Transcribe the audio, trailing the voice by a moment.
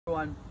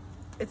Everyone,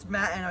 it's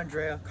Matt and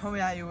Andrea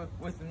coming at you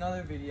with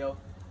another video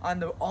on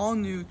the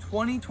all-new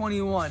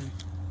 2021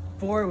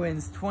 Four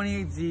Winds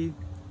 28Z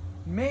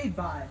made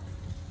by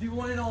the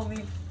one and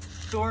only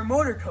Thor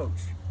Motor Coach.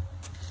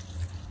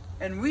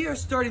 And we are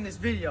starting this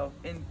video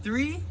in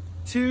 3,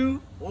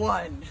 2,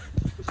 1.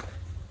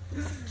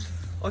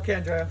 Okay,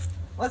 Andrea,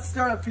 let's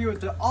start up here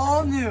with the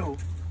all-new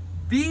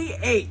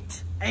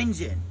V8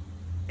 engine.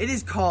 It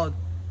is called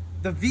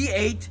the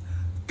V8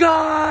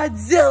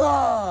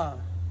 Godzilla.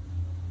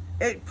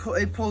 It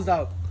pulls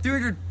out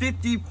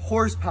 350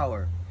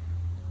 horsepower.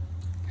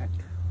 Okay.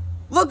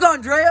 Look,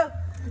 Andrea,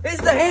 it's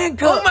the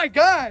handcuff. Oh my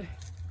God!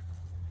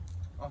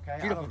 Okay,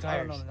 beautiful tires. I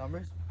don't know the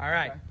numbers. All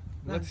right, okay.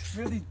 let's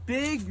really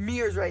big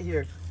mirrors right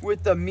here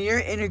with the mirror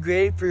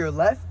integrated for your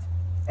left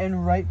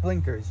and right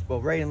blinkers.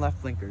 Well, right and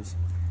left blinkers.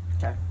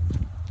 Okay.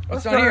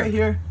 What's Let's start right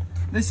here.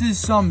 This is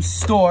some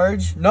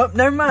storage. Nope,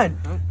 never mind.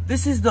 Nope.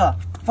 This is the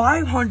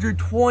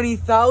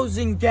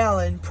 520,000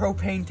 gallon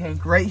propane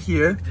tank right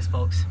here. Look at this,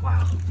 folks.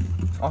 Wow.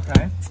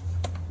 Okay.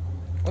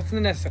 What's in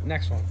the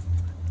next one?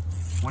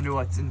 Wonder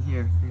what's in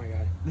here. Oh my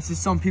God. This is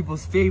some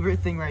people's favorite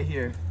thing right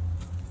here.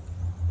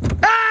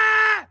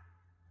 Ah!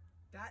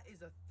 That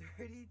is a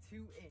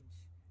 32-inch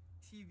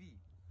TV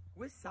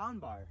with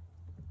soundbar.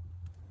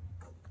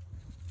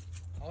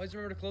 Always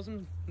remember to close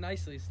them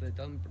nicely so that it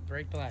doesn't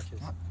break the latches.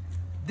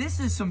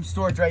 This is some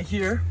storage right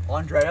here,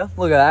 Andrea.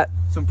 Look at that.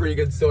 Some pretty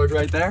good storage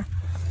right there.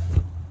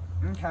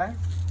 Okay.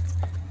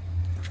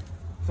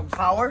 Some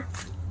power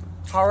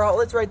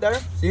outlets right there.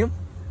 See them?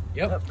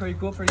 Yep. Pretty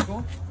cool, pretty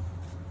cool.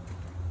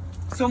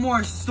 Some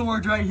more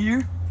storage right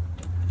here.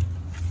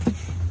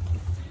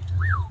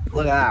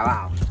 Look at that,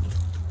 wow.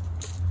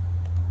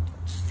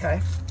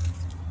 Okay.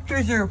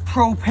 Here's your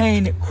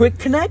propane quick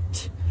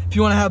connect. If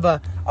you want to have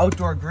a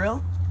outdoor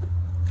grill.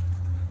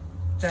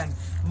 Then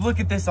look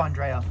at this,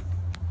 Andrea.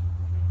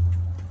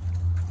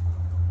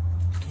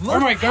 Look oh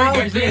my God,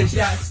 guys,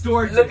 that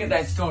storage. Look at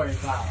that storage,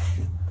 wow.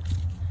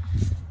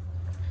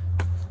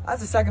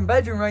 That's a second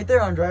bedroom right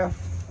there, Andrea.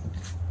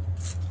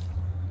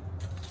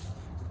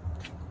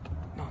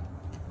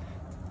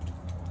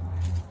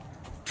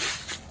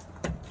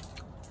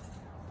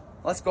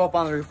 Let's go up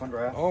on the roof,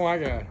 Andrea. Oh my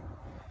God.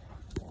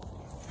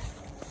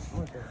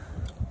 Okay.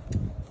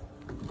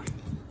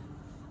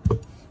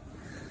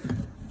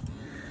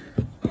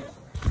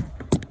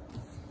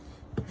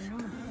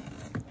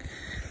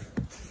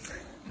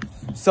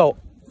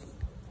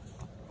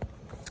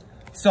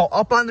 So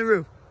up on the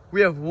roof, we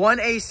have one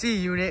AC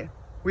unit,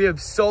 we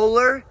have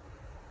solar,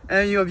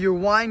 and you have your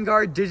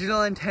Winegard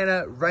digital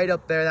antenna right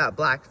up there, that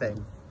black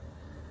thing.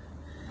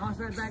 Toss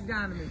that back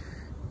down to me.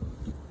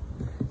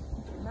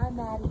 Bye,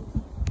 Maddie.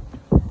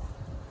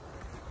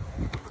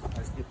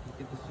 Let's get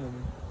this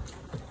zooming.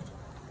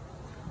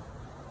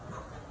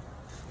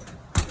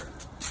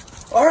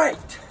 All right.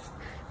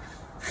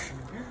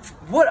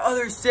 What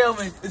other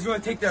salesman is going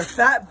to take their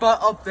fat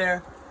butt up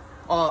there,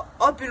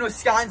 up in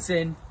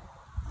Wisconsin,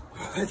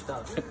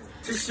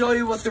 to show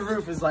you what the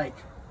roof is like?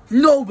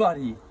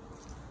 Nobody.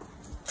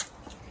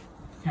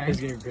 Okay.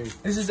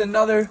 This is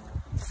another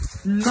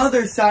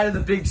side of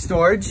the big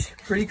storage.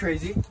 Pretty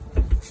crazy.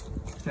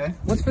 Okay.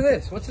 What's for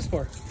this? What's this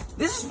for?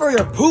 This is for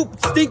your poop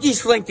stinky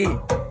slinky.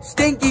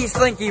 Stinky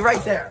slinky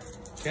right there.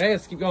 Okay,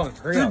 let's keep going.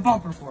 Hurry Good up.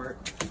 bumper for it.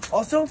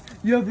 Also,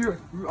 you have your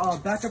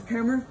backup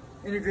camera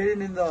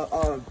integrated in the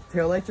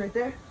taillights right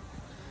there.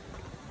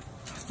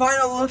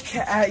 Final look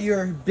at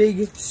your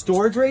big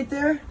storage right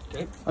there.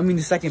 Okay. I mean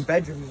the second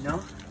bedroom, you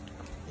know.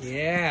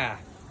 Yeah.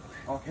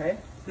 Okay.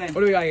 Then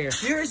What do we got here?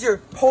 here's your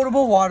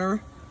potable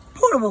water.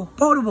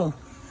 Potable.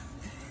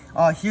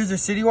 Here's your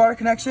city water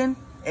connection.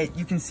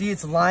 You can see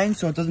it's lined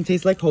so it doesn't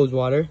taste like hose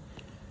water.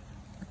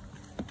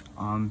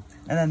 And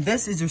then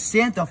this is your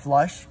Santa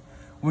flush,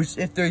 which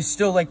if there's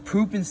still like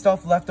poop and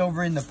stuff left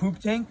over in the poop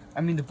tank,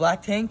 I mean the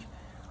black tank,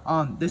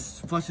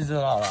 this flushes it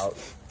all out.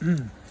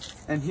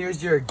 And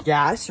here's your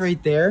gas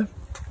right there.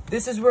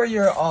 This is where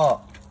your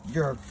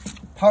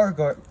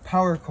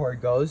power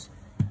cord goes.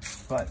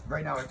 But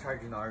right now we're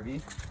charging the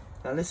RV.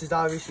 Now this is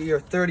obviously your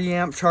 30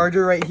 amp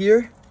charger right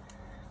here.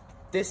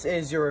 This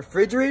is your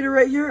refrigerator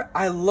right here.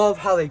 I love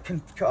how they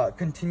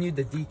continued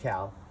the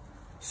decal.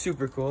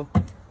 Super cool.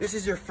 This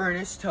is your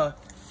furnace to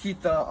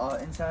heat the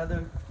inside of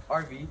the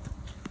RV. We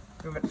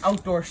have an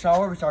outdoor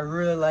shower, which I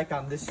really like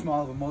on this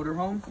small of a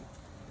motorhome.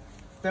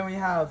 Then we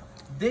have,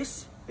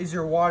 this is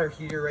your water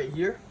heater right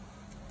here.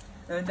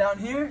 And then down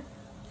here,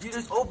 you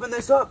just open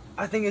this up.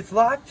 I think it's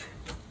locked.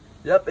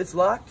 Yep, it's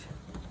locked.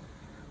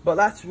 But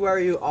that's where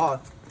you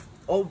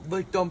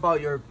dump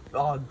out your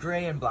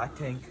gray and black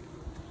tank.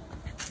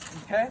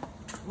 Okay,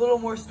 a little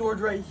more storage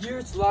right here.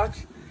 It's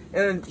locked.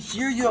 And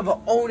here you have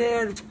an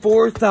Onan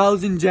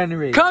 4000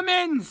 generator.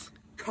 Cummins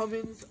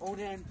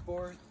Onan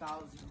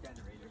 4000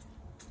 generator.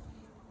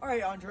 All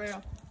right,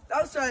 Andrea. The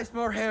outside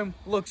for him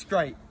looks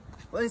great.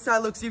 Well, inside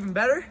looks even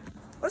better.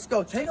 Let's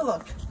go take a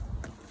look.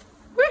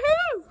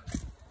 Woohoo!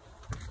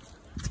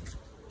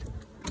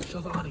 Show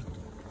the awning.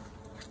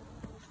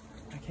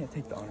 I can't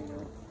take the awning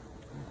out.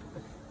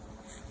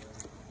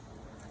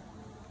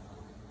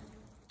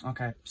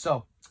 Okay,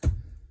 so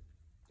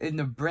in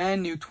the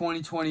brand new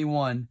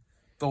 2021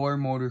 Thor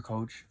motor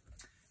coach,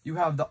 you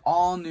have the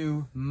all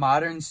new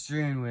modern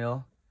steering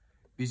wheel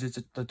because it's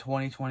the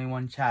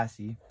 2021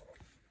 chassis.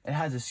 It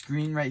has a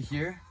screen right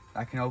here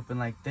that can open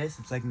like this.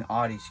 It's like an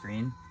Audi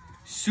screen.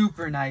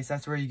 Super nice.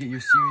 That's where you get your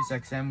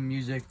Sirius XM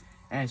music,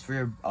 and it's for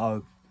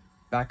your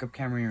backup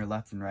camera in your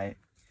left and right.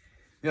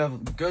 You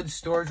have good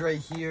storage right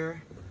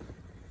here.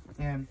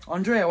 And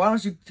Andrea, why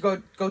don't you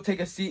go take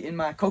a seat in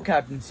my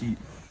co-captain seat?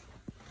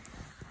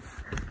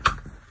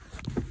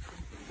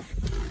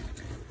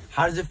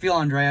 How does it feel,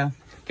 Andrea?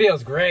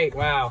 Feels great.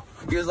 Wow.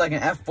 Feels like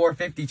an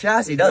F450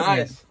 chassis, doesn't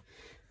it?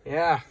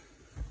 Yeah.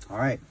 All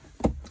right.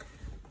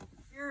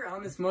 Here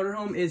on this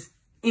motorhome is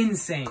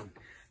insane.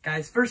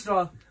 Guys, first of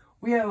all,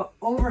 we have an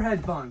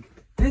overhead bunk.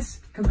 This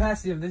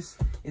capacity of this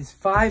is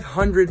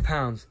 500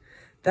 pounds.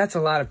 That's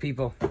a lot of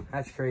people.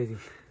 That's crazy.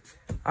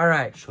 All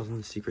right. Show them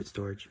the secret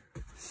storage.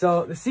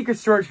 So the secret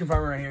storage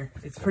compartment right here,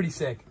 it's pretty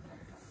sick.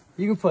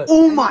 You can put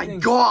oh my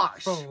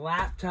gosh, from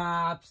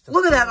laptops to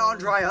look at that,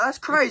 Andrea. That's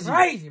crazy. It's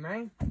crazy,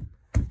 man.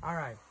 All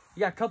right.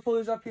 You got cup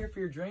holders up here for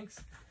your drinks.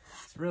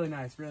 It's really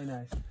nice, really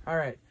nice. All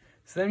right.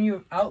 So then you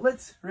have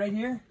outlets right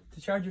here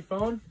to charge your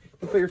phone. You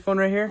can put your phone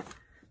right here.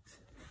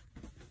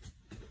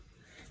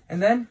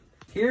 And then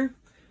here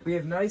we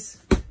have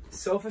nice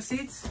sofa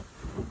seats.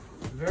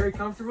 Very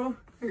comfortable.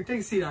 Here,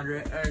 take a seat,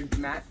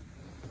 Matt.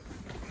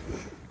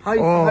 How do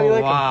you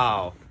like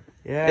wow.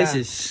 them? Yeah. This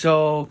is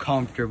so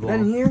comfortable.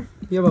 Then here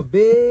you have a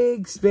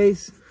big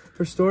space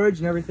for storage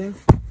and everything.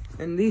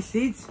 And these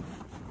seats,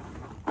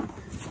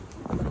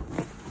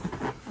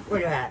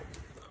 look at that.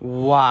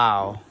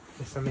 Wow.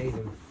 It's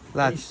amazing.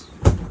 That's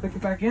Click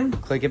it back in.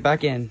 click it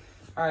back in.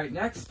 All right,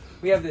 next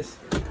we have this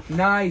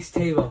nice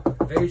table,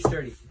 very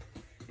sturdy.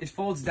 It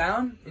folds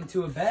down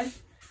into a bed,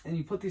 and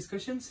you put these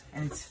cushions,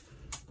 and it's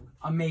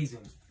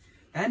amazing.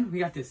 Then we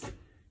got this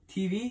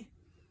TV,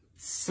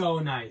 so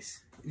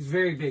nice. It's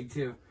very big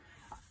too.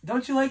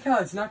 Don't you like how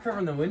it's not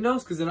covering the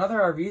windows? Because in other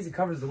RVs, it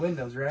covers the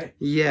windows, right?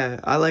 Yeah,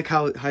 I like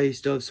how you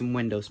still have some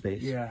window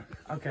space. Yeah,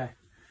 okay.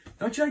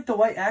 Don't you like the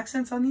white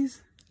accents on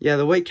these? Yeah,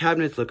 the white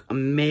cabinets look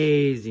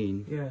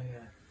amazing. Yeah.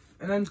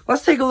 And then,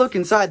 Let's take a look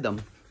inside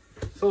them.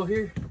 so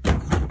here.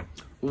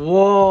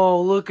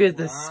 Whoa, look at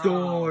the Wow.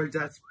 storage.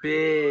 That's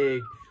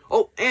big.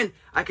 Oh, and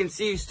I can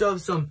see you still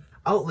have some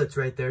outlets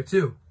right there,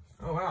 too.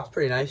 Oh, wow.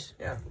 Pretty nice.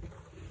 Yeah.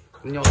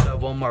 And you also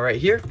have one more right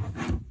here.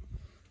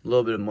 A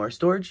little bit more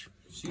storage.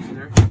 She's in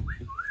there.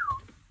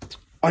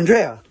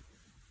 Andrea,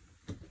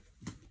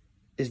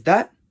 is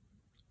that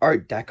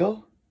Art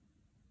Deco?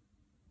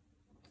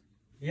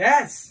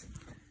 Yes!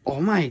 Oh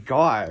my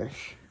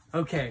gosh.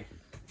 Okay.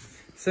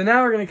 So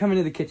now we're going to come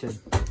into the kitchen.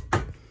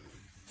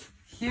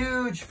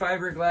 Huge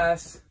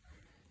fiberglass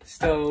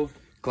stove.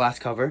 Glass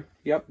cover.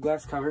 Yep,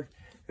 glass cover.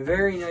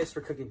 Very nice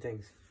for cooking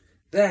things.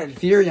 Then,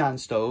 Furion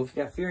stove.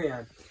 yeah,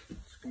 Furion.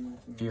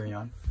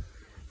 Furion.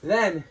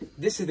 Then,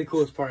 this is the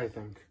coolest part, I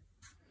think.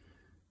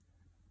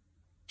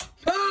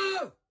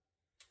 Oh!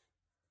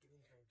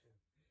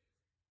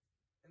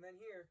 And then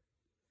here,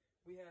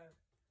 we have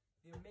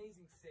the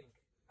amazing sink.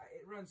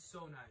 It runs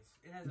so nice.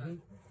 It has a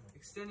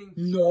extending...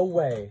 No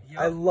way. Yep.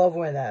 I love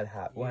when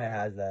that when Yeah. it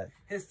has that.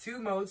 It has two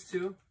modes,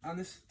 too. On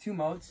this, two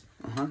modes.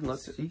 Look,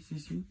 see.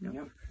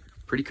 Yep.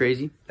 Pretty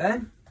crazy.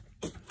 Then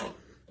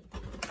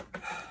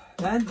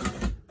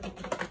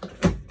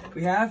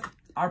we have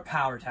our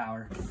power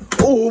tower.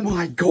 Oh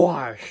my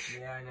gosh.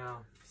 Yeah, I know.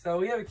 So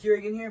we have a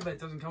Keurig in here, but it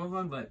doesn't come with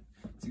one, but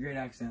it's a great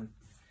accent.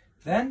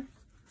 Then,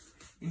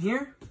 in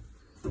here,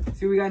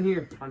 see what we got in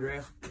here,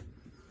 Andrea.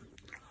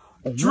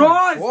 Oh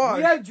Drawers! my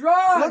We gosh. have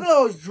drawers! Look at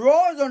those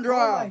drawers, Andrea.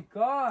 Oh my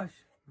gosh.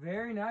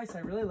 Very nice. I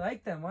really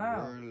like them.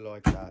 Wow. I really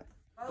like that.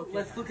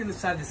 Let's look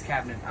inside this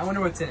cabinet. I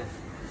wonder what's in it.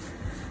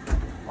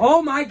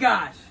 Oh my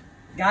gosh.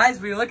 Guys,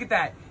 will you look at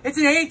that? It's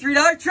an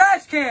 $83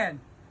 trash can.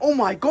 Oh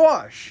my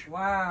gosh.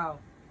 Wow.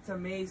 It's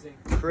amazing.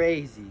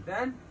 Crazy.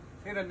 Then,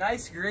 we have a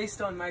nice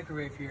Greystone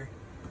microwave here.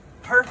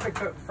 Perfect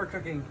for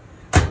cooking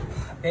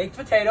baked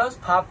potatoes,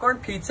 popcorn,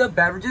 pizza,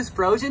 beverages,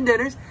 frozen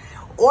dinners,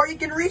 or you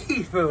can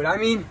reheat food. I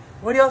mean,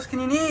 what else can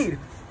you need?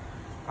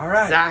 All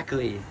right.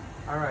 Exactly.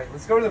 All right,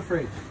 let's go to the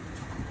fridge.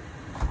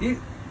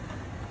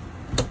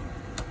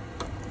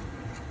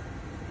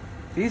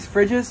 These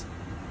fridges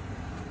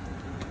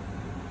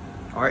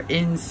Are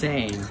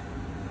insane.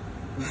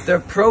 They're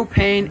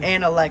propane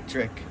and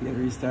electric. Get a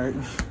restart.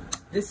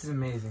 This is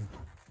amazing.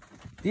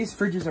 These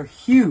fridges are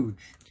huge.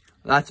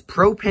 That's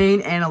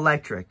propane and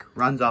electric.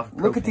 Runs off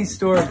propane. Look at these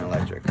storage. and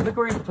electric. Look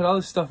where you can put all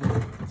this stuff in.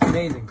 It's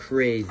amazing.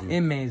 Crazy.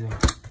 Amazing.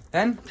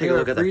 Then Take a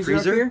look at the up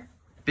freezer. here.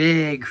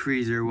 Big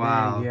freezer.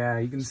 Wow. And yeah,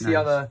 you can see nice.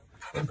 all the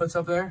inputs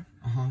up there.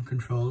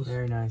 Controls.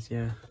 Very nice,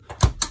 yeah.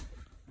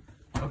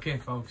 Okay,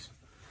 folks.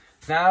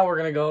 Now we're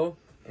gonna go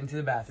into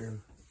the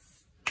bathroom.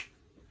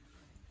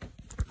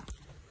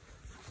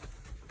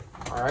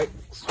 All right.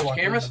 Switch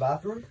cameras.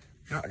 bathroom.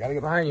 No, I gotta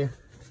get behind you.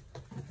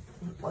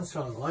 Let's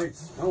turn on the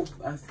lights. Oh,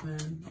 that's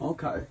man.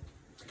 Okay.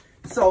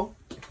 So,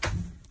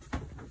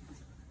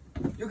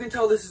 you can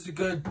tell this is a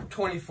good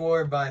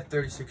 24 by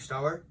 36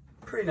 shower.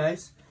 pretty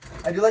nice.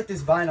 I do like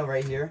this vinyl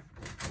right here.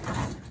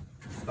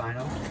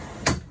 Vinyl,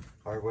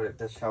 or what?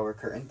 The shower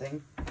curtain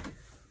thing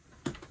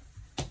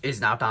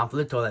is now time for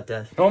the toilet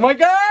test. Oh my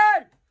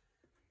God!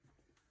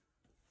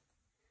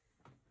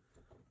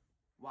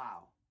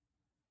 Wow.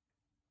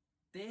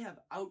 They have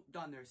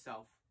outdone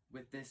themselves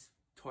with this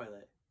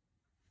toilet.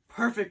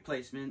 Perfect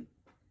placement.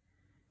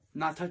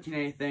 Not touching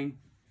anything.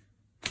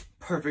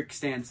 Perfect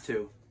stance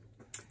too.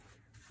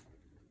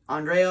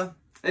 Andrea,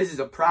 this is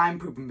a prime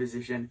pooping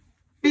position.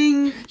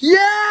 Bing!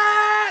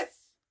 Yes!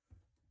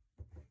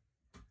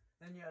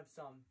 Then you have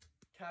some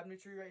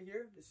cabinetry right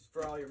here. This is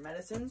for all your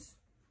medicines.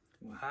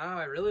 Wow,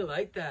 I really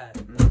like that.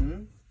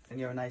 Mm-hmm. And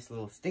you have a nice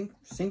little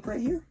sink right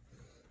here.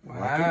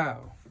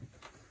 Wow.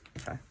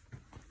 Okay.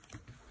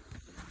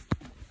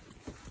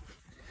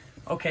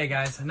 Okay,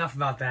 guys, enough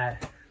about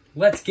that.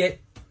 Let's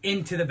get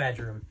into the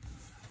bedroom.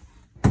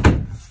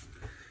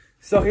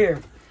 So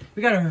here,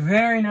 we got a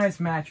very nice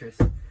mattress.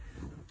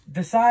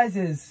 The size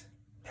is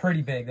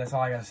pretty big. That's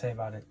all I gotta say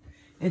about it.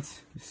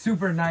 It's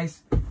super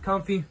nice,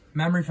 comfy,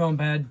 memory foam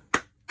bed.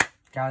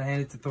 Gotta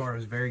hand it to Thor. It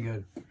was very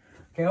good.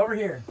 Okay, over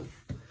here,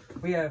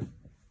 we have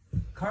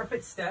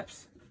carpet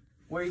steps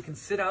where you can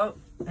sit out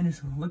and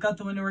just look out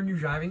the window when you're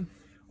driving,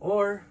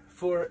 or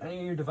for any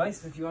of your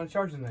devices if you want to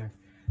charge them there.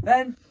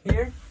 Then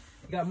here,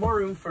 you got more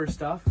room for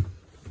stuff,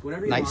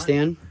 whatever you want.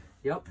 Nightstand.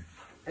 Yep.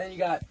 And you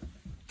got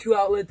 2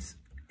 outlets,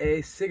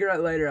 a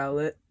cigarette lighter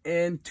outlet,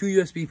 and 2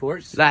 USB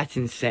ports. That's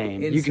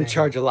insane. You can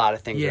charge a lot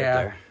of things right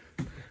there.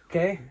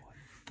 Okay.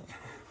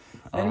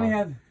 Then we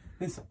have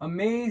this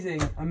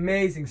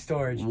amazing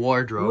storage.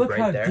 Wardrobe Look right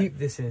how there. deep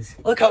this is.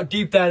 Look how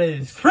deep that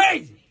is.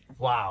 Crazy.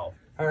 Wow.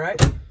 All right.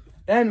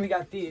 Then we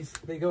got these.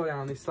 They go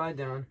down. They slide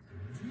down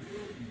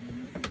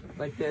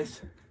like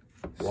this.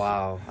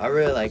 Wow. I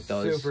really like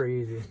those. Super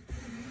easy.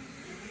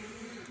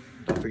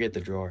 Don't forget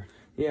the drawer.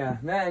 Yeah.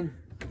 Then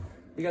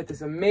we got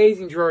this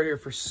amazing drawer here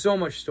for so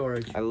much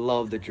storage. I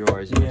love the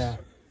drawers. Yeah.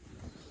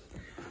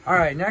 All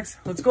right. Next,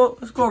 let's go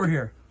over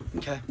here.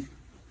 Okay.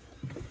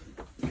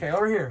 Okay,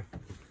 over here.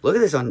 Look at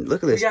this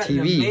Look at this we got TV. an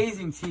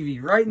amazing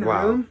TV right in the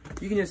Wow. room.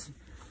 You can just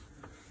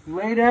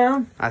lay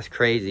down, That's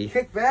crazy.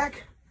 kick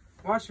back,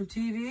 watch some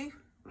TV.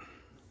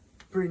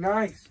 Pretty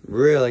nice.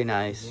 Really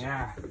nice.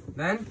 Yeah.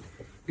 Then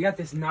we got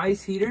this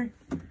nice heater,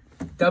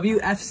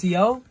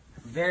 WFCO.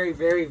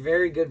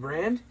 Very good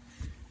brand.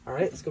 All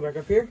right, let's go back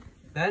up here.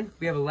 Then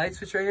we have a light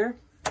switch right here.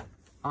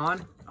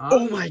 On.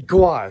 Oh my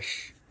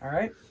gosh. All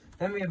right.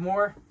 Then we have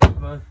more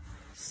of a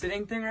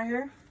sitting thing right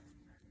here.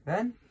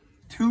 Then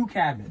 2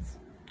 cabinets.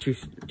 Two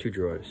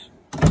drawers.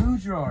 2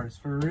 drawers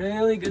for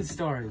really good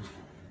storage.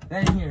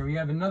 Then here we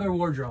have another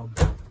wardrobe.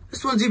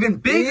 This one's even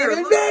bigger.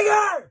 Even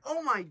bigger!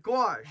 Oh my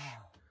gosh.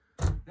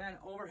 Then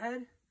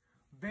overhead,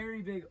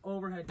 very big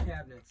overhead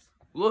cabinets.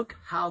 Look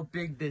how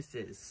big this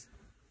is.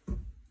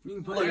 You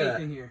can put Look at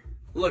anything that. here.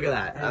 Look at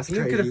that. That's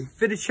you crazy. could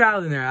fit a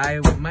child in there. I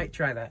might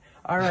try that.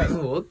 All right.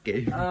 Oh,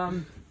 okay.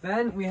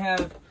 Then we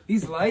have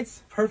these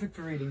lights, perfect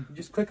for reading. You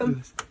just click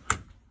them.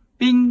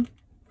 Bing.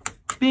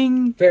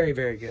 Bing. Very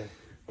good.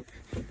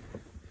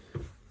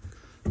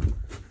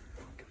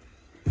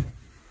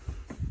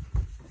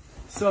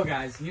 So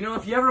guys, you know,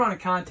 if you ever want to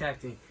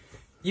contact me,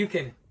 you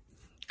can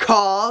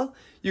Call,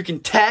 you can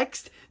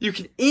text, you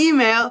can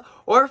email,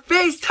 or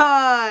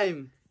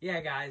FaceTime.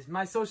 Yeah, guys,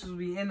 my socials will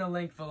be in the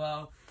link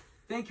below.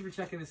 Thank you for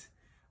checking this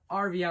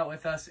RV out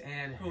with us.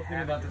 And cool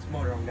thing about this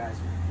motorhome, guys,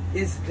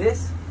 is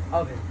this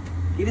oven.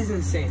 It is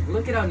insane.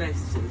 Look at how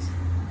nice this is.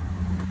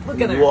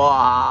 Look at that.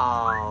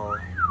 Wow.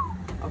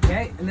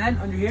 Okay, and then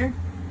under here,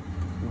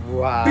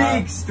 Wow.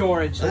 big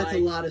storage. That's a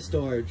lot of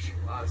storage.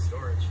 A lot of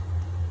storage.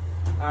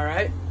 All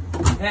right,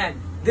 and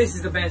this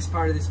is the best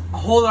part of this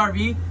whole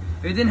RV.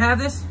 If it didn't have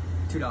this,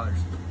 $2,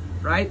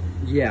 right?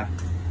 Yeah.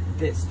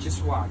 This,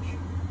 just watch.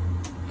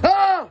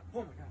 Ah! Oh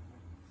my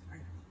God.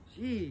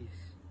 Jeez.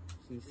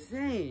 It's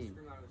insane.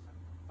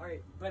 All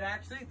right, but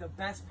actually, the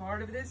best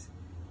part of this,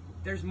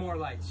 there's more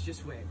lights.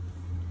 Just wait.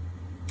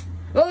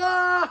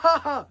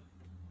 Ah!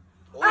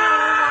 Oh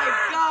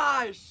my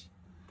gosh.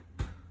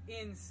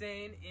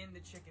 Insane in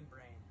the chicken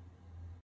brain.